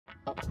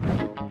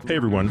Hey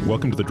everyone,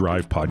 welcome to the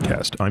Drive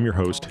Podcast. I'm your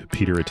host,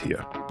 Peter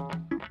Attia.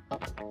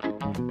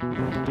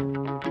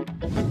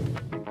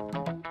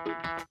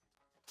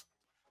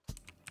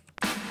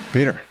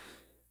 Peter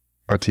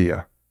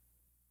Attia,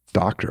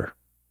 doctor,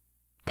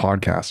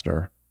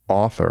 podcaster,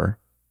 author,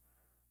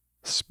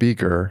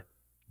 speaker,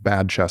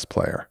 bad chess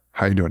player.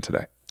 How you doing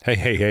today?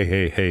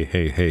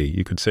 Hey.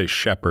 You could say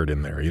shepherd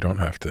in there. You don't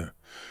have to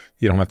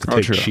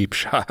take true. sheep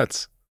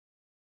shots.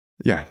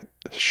 Yeah.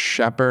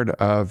 Shepherd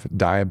of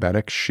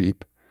diabetic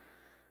sheep,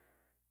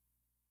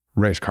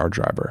 race car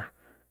driver.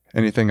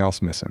 Anything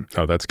else missing?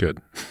 Oh, that's good.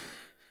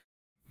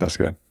 That's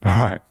good.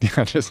 All right.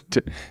 Yeah, just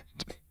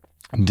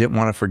didn't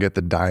want to forget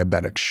the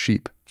diabetic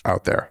sheep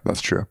out there. That's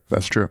true.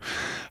 That's true.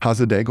 How's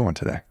the day going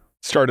today?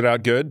 Started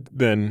out good,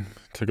 then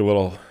took a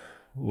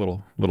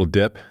little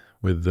dip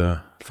with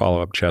the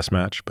follow-up chess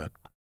match, but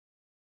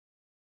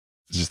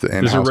Just the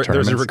in-house there's a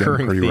tournament's getting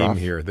recurring pretty theme rough.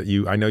 here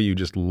that I know you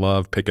just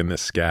love picking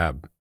this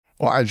scab.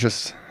 Well,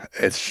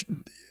 it's,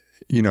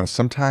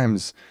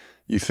 sometimes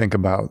you think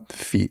about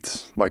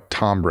feats like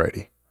Tom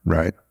Brady,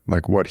 right?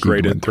 Like what he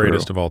went through.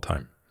 Greatest of all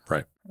time,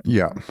 right?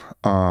 Yeah.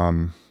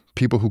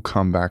 People who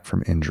come back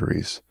from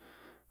injuries,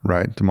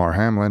 right? Damar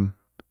Hamlin,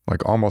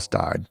 like almost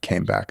died,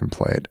 came back and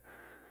played.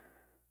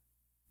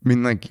 I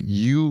mean, like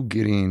you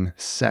getting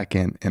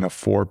second in a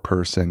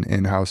 4-person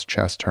in-house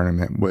chess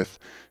tournament with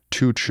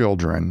 2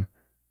 children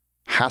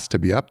has to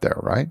be up there,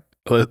 right?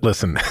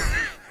 Listen.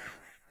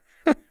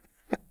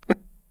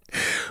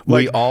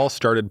 We all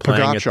started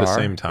playing at the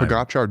same time.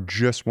 Pogacar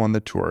just won the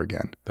Tour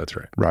again. That's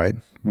right. Right?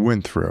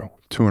 Went through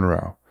 2 in a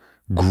row.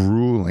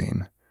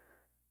 Grueling.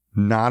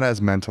 Not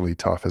as mentally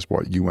tough as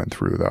what you went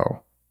through,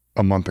 though,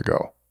 a month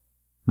ago.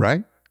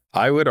 Right?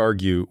 I would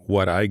argue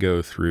what I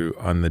go through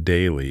on the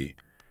daily,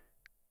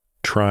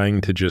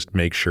 trying to just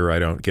make sure I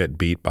don't get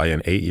beat by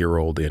an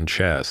 8-year-old in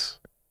chess,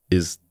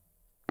 is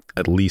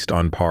at least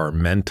on par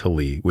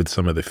mentally with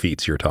some of the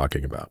feats you're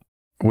talking about.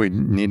 We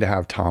need to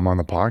have Tom on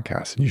the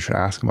podcast, and you should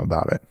ask him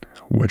about it.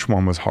 Which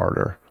one was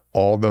harder?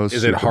 All those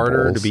Is Super it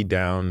harder Bowls. to be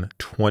down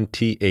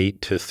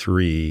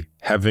 28-3,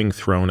 having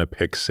thrown a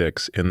pick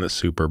 6 in the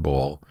Super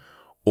Bowl,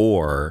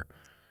 or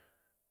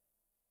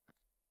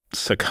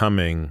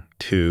succumbing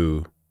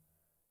to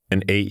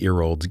an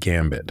 8-year-old's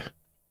gambit?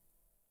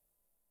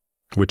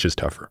 Which is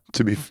tougher?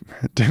 To be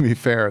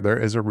fair, there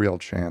is a real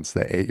chance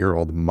the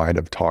 8-year-old might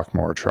have talked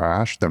more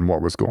trash than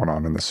what was going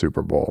on in the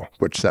Super Bowl,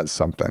 which says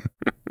something.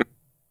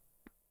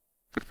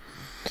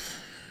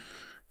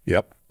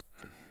 Yep.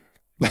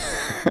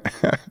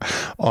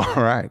 All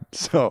right.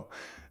 So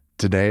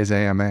today's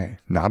AMA,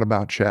 not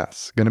about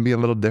chess, going to be a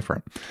little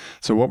different.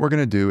 So what we're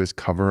going to do is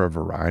cover a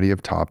variety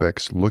of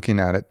topics, looking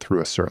at it through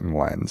a certain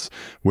lens,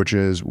 which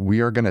is we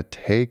are going to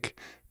take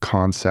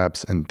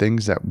concepts and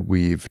things that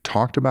we've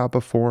talked about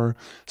before,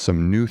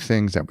 some new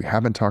things that we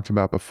haven't talked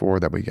about before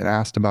that we get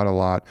asked about a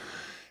lot.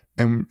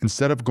 And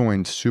instead of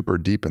going super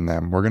deep in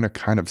them, we're going to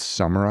kind of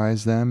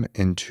summarize them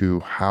into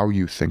how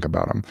you think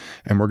about them.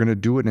 And we're going to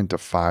do it into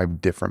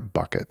 5 different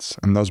buckets.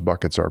 And those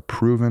buckets are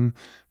proven,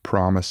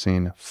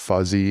 promising,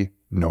 fuzzy,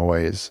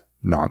 noise,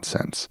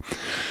 nonsense.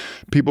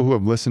 People who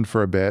have listened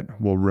for a bit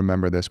will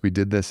remember this. We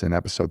did this in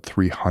episode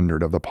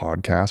 300 of the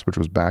podcast, which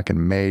was back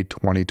in May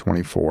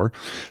 2024.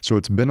 So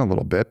it's been a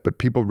little bit, but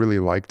people really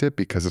liked it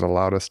because it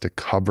allowed us to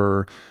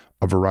cover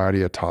a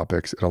variety of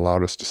topics. It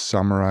allowed us to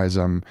summarize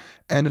them,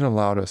 and it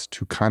allowed us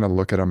to kind of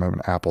look at them in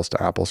an apples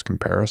to apples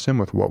comparison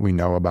with what we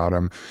know about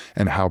them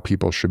and how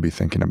people should be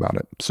thinking about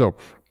it. So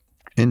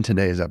in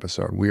today's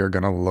episode, we are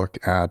going to look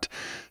at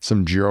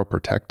some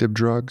geroprotective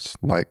drugs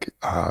like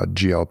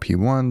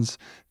GLP-1s,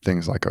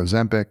 things like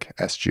Ozempic,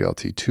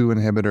 SGLT2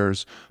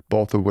 inhibitors,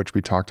 both of which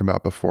we talked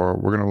about before.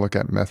 We're going to look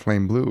at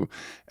methylene blue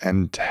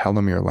and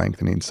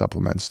telomere-lengthening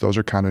supplements. Those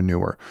are kind of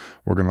newer.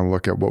 We're going to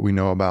look at what we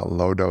know about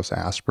low-dose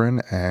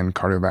aspirin and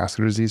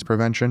cardiovascular disease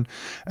prevention.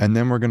 And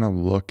then we're going to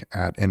look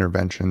at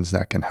interventions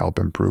that can help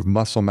improve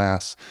muscle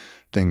mass,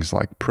 things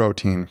like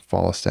protein,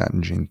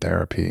 follistatin, gene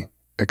therapy,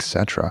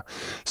 etc.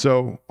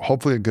 So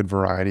hopefully a good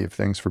variety of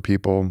things for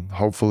people,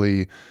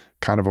 hopefully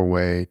kind of a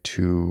way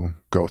to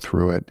go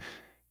through it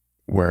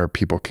where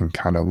people can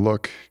kind of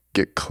look,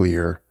 get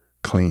clear,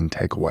 clean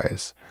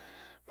takeaways.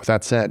 With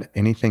that said,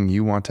 anything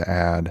you want to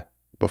add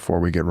before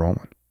we get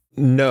rolling?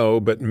 No,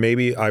 but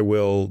maybe I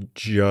will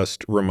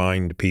just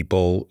remind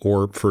people,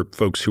 or for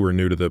folks who are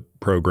new to the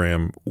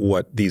program,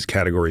 what these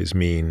categories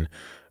mean.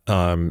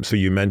 So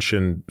you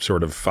mentioned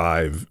sort of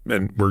 5,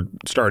 and we're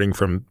starting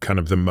from kind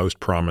of the most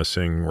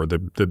promising or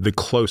the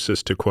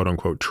closest to quote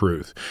unquote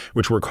truth,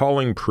 which we're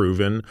calling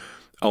proven,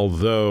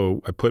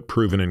 although I put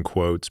proven in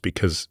quotes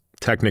because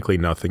technically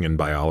nothing in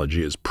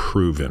biology is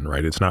proven,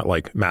 right? It's not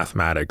like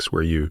mathematics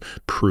where you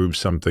prove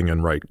something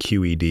and write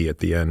QED at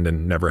the end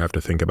and never have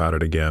to think about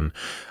it again.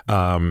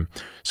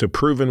 So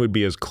proven would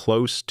be as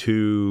close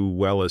to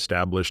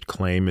well-established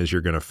claim as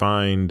you're going to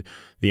find.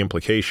 The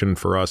implication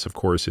for us, of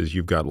course, is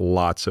you've got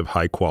lots of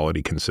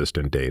high-quality,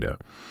 consistent data.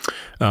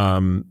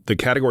 The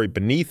category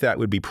beneath that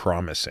would be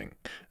promising.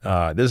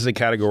 This is a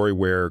category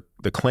where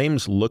the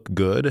claims look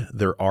good.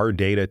 There are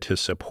data to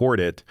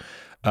support it.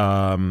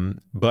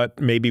 But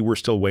maybe we're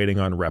still waiting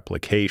on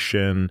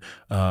replication,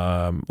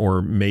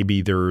 or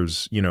maybe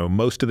there's,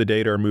 most of the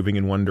data are moving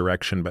in one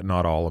direction, but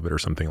not all of it, or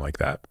something like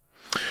that.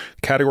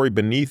 The category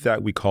beneath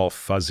that we call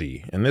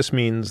fuzzy, and this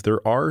means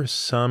there are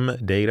some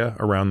data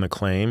around the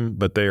claim,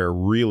 but they are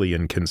really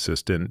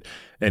inconsistent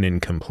and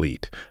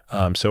incomplete.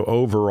 So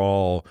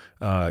overall,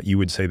 you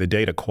would say the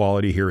data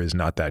quality here is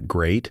not that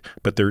great,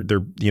 but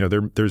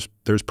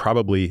there's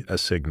probably a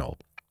signal.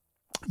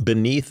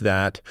 Beneath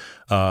that,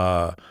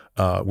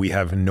 we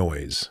have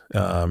noise.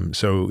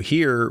 So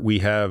here we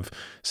have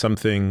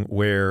something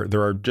where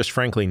there are just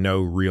frankly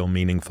no real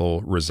meaningful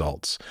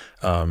results.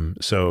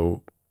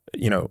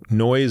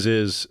 Noise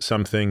is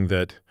something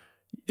that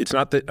it's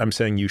not that I'm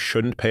saying you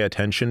shouldn't pay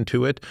attention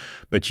to it,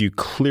 but you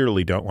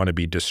clearly don't want to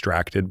be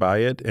distracted by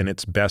it. And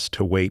it's best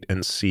to wait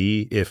and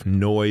see if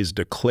noise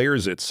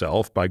declares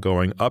itself by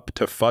going up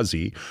to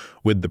fuzzy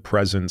with the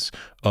presence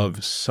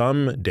of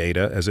some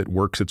data as it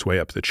works its way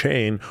up the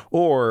chain,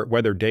 or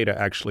whether data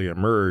actually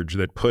emerge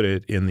that put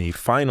it in the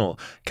final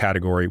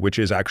category, which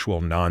is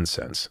actual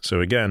nonsense. So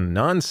again,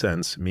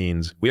 nonsense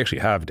means we actually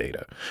have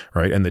data,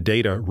 right? And the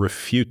data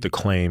refute the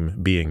claim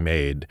being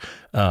made.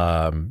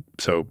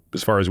 So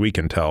as far as we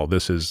can tell,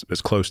 this is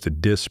as close to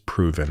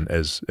disproven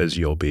as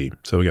you'll be.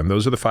 So again,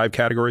 those are the 5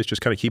 categories.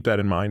 Just kind of keep that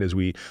in mind as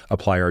we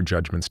apply our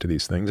judgments to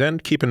these things.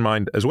 And keep in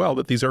mind as well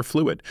that these are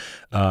fluid.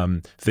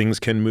 Things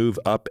can move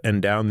up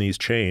and down these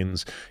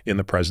chains in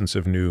the presence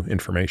of new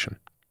information.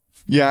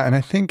 Yeah, and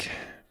I think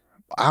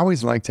I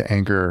always like to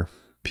anchor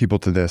people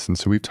to this. And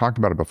so we've talked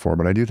about it before,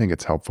 but I do think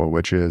it's helpful,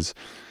 which is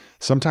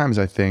sometimes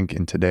I think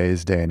in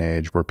today's day and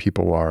age where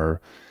people are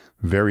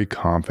very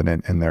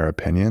confident in their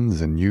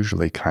opinions and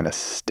usually kind of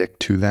stick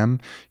to them.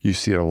 You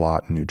see it a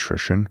lot in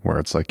nutrition where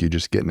it's like you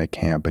just get in a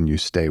camp and you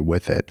stay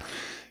with it.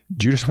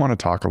 Do you just want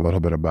to talk a little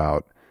bit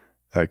about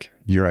like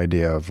your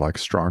idea of like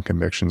strong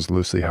convictions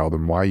loosely held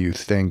and why you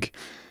think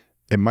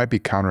it might be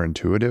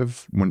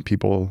counterintuitive when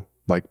people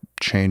like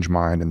change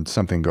mind and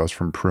something goes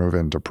from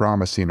proven to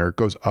promising or it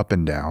goes up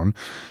and down,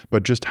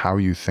 but just how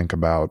you think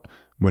about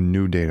when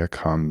new data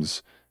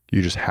comes,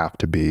 you just have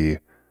to be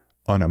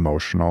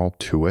unemotional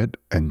to it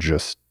and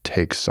just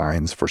take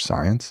science for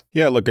science?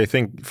 Yeah, look, I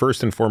think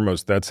first and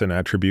foremost, that's an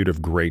attribute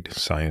of great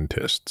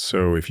scientists.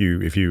 So if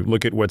you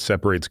look at what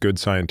separates good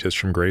scientists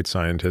from great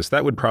scientists,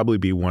 that would probably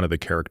be one of the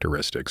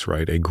characteristics,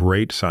 right? A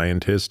great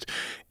scientist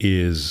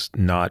is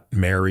not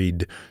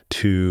married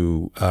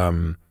to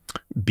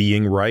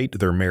being right.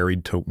 They're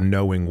married to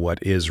knowing what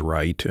is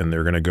right, and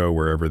they're going to go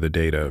wherever the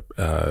data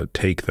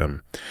take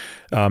them.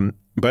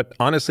 But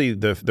honestly,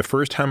 the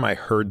first time I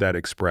heard that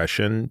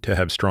expression, to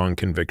have strong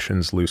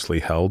convictions loosely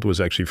held, was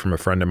actually from a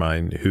friend of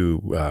mine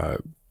who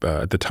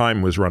at the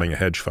time was running a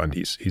hedge fund.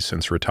 He's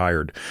since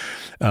retired.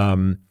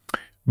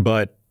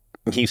 But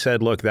he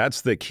said, look,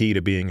 that's the key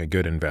to being a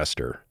good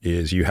investor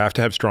is you have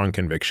to have strong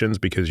convictions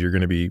because you're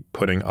going to be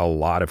putting a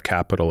lot of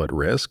capital at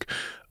risk.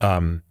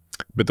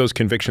 But those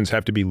convictions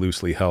have to be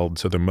loosely held.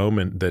 So the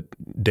moment that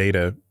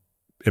data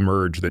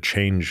emerge that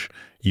change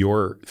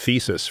your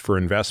thesis for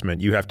investment,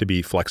 you have to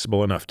be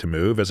flexible enough to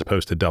move as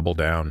opposed to double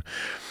down.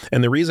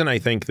 And the reason I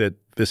think that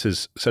this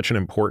is such an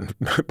important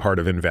part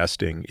of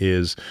investing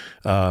is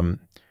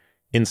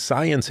in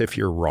science, if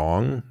you're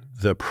wrong,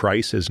 the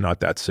price is not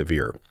that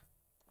severe.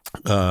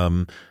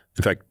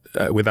 In fact,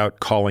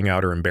 without calling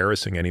out or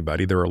embarrassing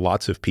anybody, there are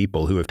lots of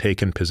people who have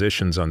taken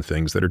positions on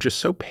things that are just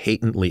so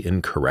patently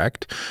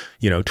incorrect,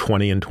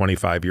 20 and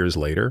 25 years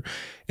later,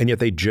 and yet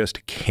they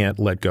just can't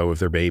let go of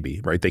their baby,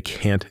 right? They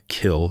can't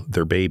kill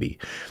their baby.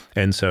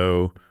 And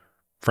so,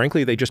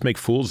 frankly, they just make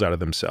fools out of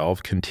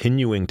themselves,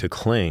 continuing to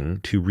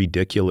cling to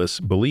ridiculous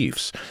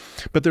beliefs.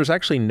 But there's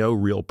actually no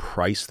real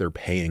price they're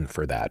paying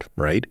for that,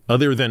 right?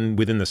 Other than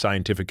within the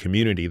scientific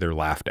community, they're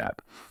laughed at.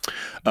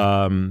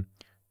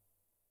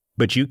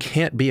 But you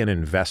can't be an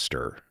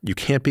investor. You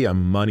can't be a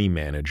money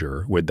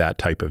manager with that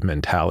type of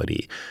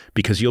mentality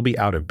because you'll be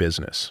out of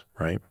business,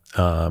 right?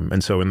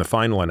 And so in the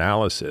final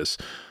analysis,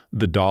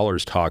 the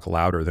dollars talk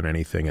louder than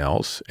anything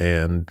else.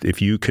 And if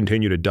you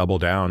continue to double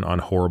down on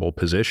horrible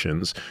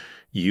positions,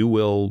 you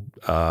will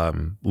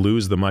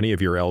lose the money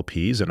of your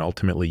LPs and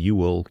ultimately you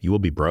will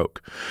be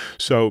broke.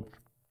 So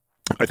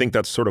I think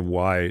that's sort of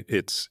why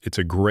it's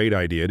a great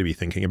idea to be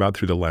thinking about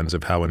through the lens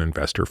of how an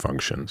investor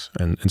functions.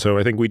 And so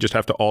I think we just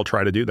have to all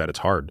try to do that. It's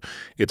hard.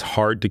 It's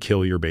hard to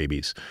kill your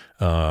babies.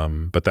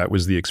 But that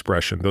was the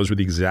expression. Those were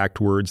the exact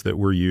words that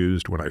were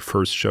used when I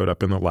first showed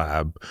up in the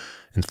lab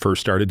and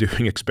first started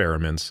doing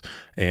experiments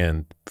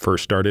and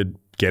first started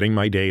getting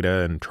my data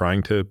and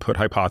trying to put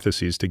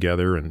hypotheses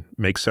together and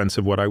make sense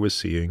of what I was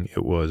seeing.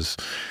 It was,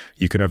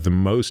 you can have the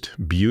most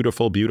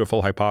beautiful,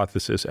 beautiful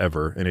hypothesis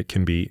ever, and it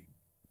can be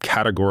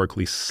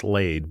categorically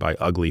slayed by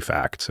ugly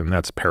facts. And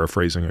that's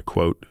paraphrasing a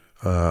quote.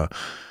 God,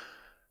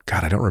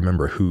 I don't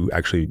remember who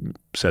actually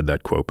said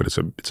that quote, but it's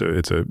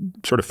a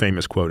sort of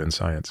famous quote in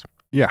science.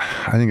 Yeah,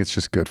 I think it's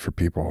just good for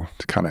people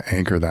to kind of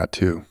anchor that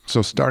too.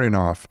 So starting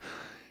off,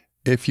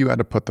 if you had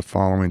to put the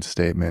following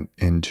statement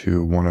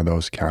into one of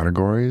those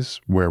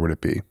categories, where would it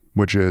be?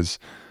 Which is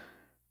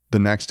the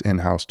next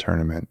in-house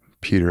tournament,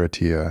 Peter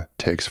Attia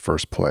takes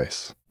first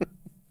place.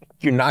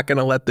 You're not going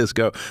to let this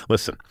go.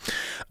 Listen,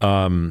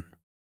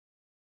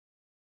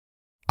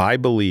 I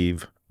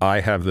believe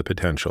I have the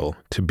potential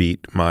to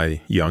beat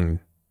my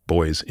young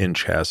boys in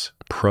chess,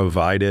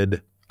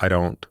 provided I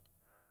don't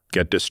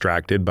get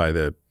distracted by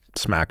the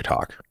smack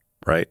talk,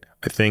 right?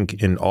 I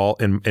think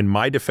in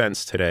my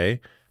defense today,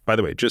 by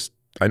the way,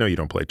 I know you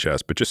don't play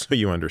chess, but just so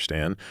you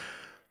understand,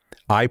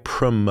 I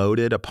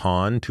promoted a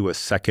pawn to a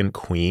second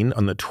queen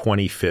on the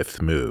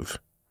 25th move.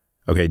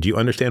 Okay, do you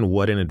understand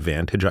what an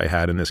advantage I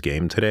had in this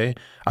game today?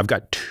 I've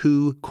got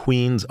 2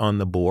 queens on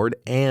the board,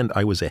 and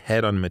I was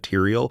ahead on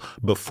material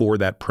before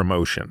that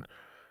promotion.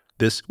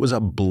 This was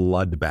a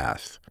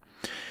bloodbath.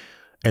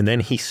 And then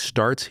he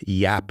starts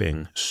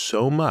yapping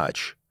so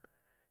much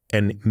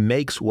and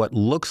makes what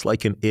looks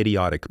like an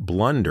idiotic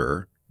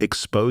blunder,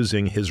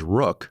 exposing his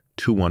rook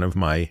to one of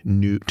my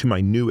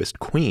newest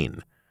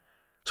queen.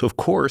 So of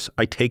course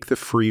I take the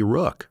free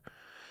rook.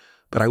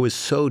 But I was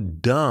so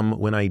dumb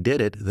when I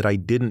did it that I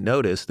didn't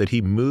notice that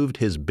he moved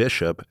his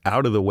bishop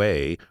out of the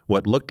way,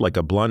 what looked like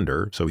a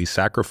blunder. So he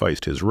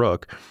sacrificed his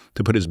rook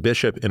to put his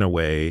bishop in a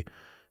way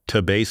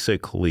to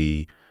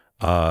basically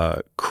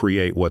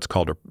create what's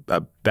called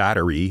a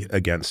battery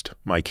against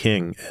my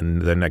king.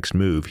 And the next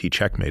move, he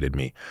checkmated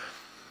me.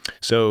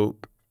 So,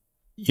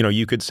 you know,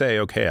 you could say,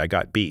 okay, I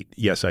got beat.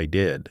 Yes, I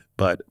did.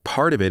 But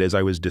part of it is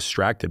I was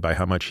distracted by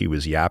how much he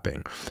was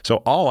yapping. So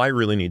all I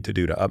really need to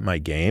do to up my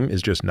game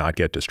is just not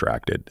get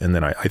distracted. And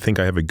then I think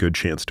I have a good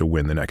chance to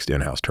win the next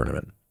in-house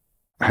tournament.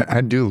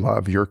 I do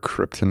love your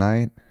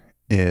kryptonite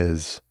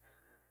is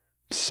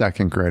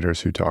second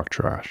graders who talk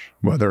trash,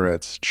 whether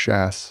it's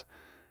chess,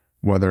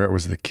 whether it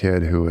was the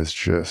kid who was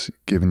just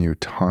giving you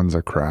tons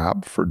of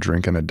crap for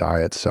drinking a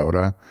diet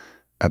soda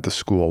at the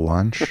school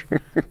lunch,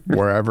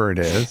 wherever it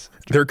is.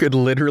 There could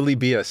literally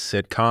be a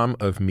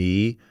sitcom of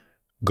me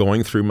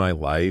going through my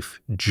life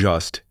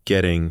just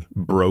getting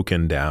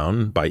broken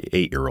down by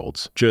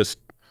 8-year-olds, just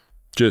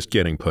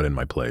getting put in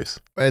my place.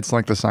 It's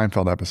like the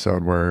Seinfeld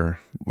episode where,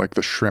 like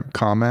the shrimp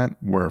comment,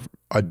 where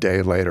a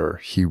day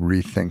later he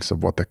rethinks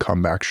of what the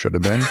comeback should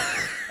have been.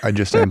 I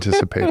just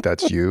anticipate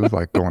that's you,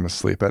 like going to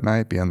sleep at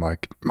night being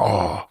like,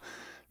 oh,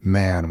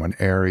 man, when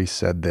Aries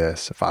said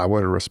this, if I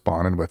would have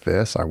responded with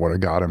this, I would have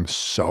got him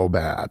so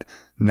bad.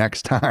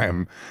 Next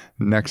time,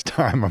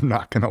 I'm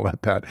not going to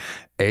let that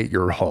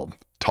 8-year-old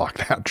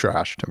talk that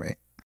trash to me.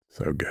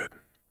 So good.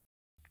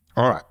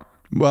 All right.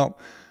 Well,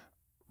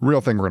 real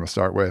thing we're going to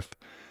start with,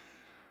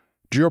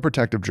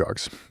 geroprotective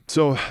drugs.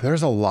 So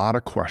there's a lot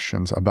of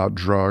questions about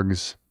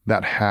drugs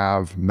that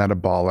have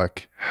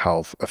metabolic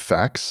health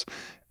effects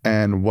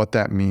and what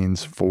that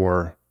means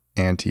for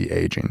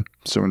anti-aging.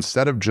 So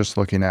instead of just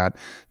looking at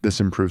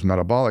this improves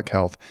metabolic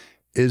health,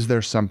 is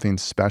there something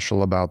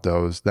special about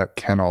those that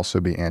can also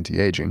be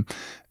anti-aging?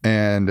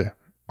 And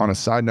on a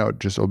side note,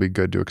 just it'll be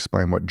good to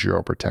explain what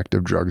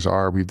geroprotective drugs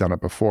are. We've done it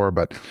before,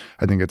 but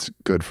I think it's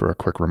good for a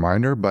quick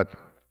reminder. But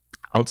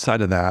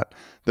outside of that,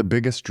 the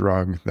biggest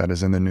drug that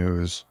is in the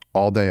news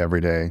all day,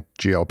 every day,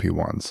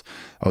 GLP-1s,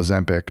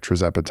 Ozempic,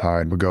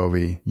 tirzepatide,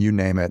 Wegovy, you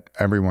name it,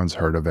 everyone's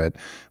heard of it.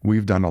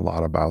 We've done a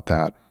lot about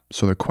that.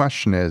 So the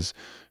question is,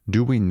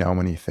 do we know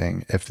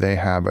anything if they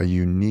have a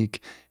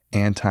unique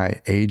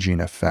anti-aging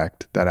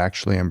effect that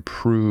actually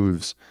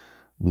improves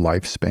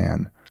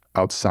lifespan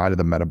outside of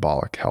the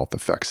metabolic health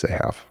effects they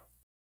have?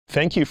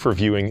 Thank you for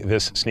viewing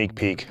this sneak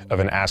peek of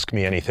an Ask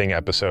Me Anything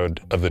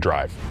episode of The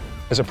Drive.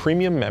 As a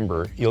premium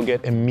member, you'll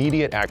get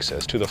immediate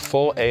access to the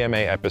full AMA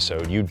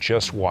episode you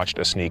just watched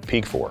a sneak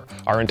peek for,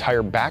 our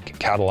entire back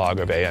catalog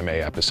of AMA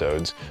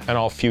episodes, and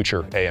all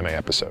future AMA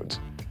episodes.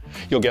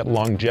 You'll get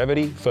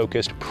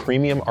longevity-focused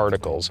premium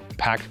articles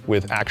packed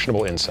with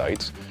actionable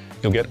insights.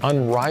 You'll get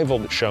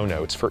unrivaled show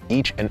notes for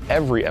each and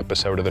every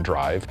episode of The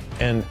Drive,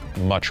 and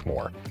much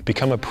more.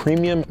 Become a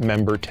premium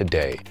member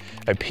today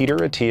at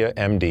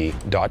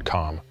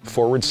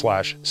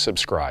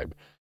peterattiamd.com/subscribe.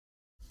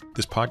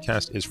 This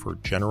podcast is for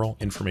general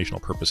informational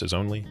purposes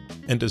only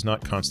and does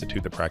not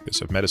constitute the practice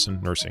of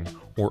medicine, nursing,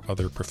 or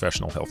other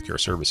professional healthcare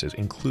services,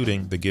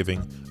 including the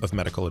giving of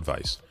medical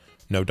advice.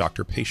 No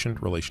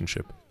doctor-patient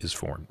relationship is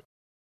formed.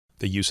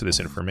 The use of this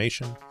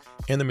information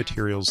and the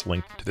materials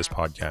linked to this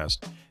podcast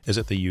is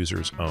at the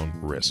user's own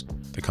risk.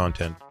 The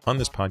content on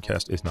this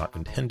podcast is not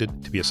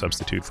intended to be a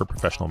substitute for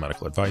professional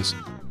medical advice,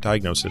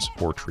 diagnosis,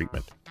 or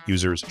treatment.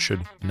 Users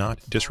should not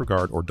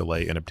disregard or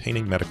delay in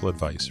obtaining medical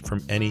advice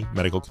from any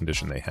medical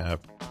condition they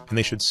have, and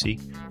they should seek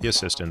the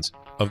assistance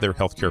of their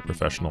healthcare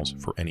professionals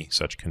for any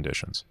such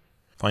conditions.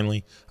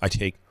 Finally, I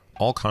take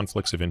all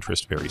conflicts of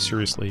interest very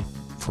seriously.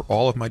 For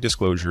all of my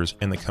disclosures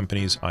and the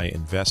companies I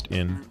invest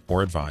in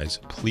or advise,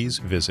 please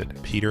visit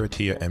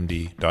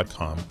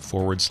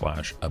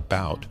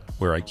peterattiamd.com/about,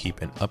 where I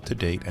keep an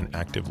up-to-date and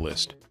active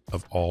list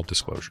of all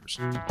disclosures.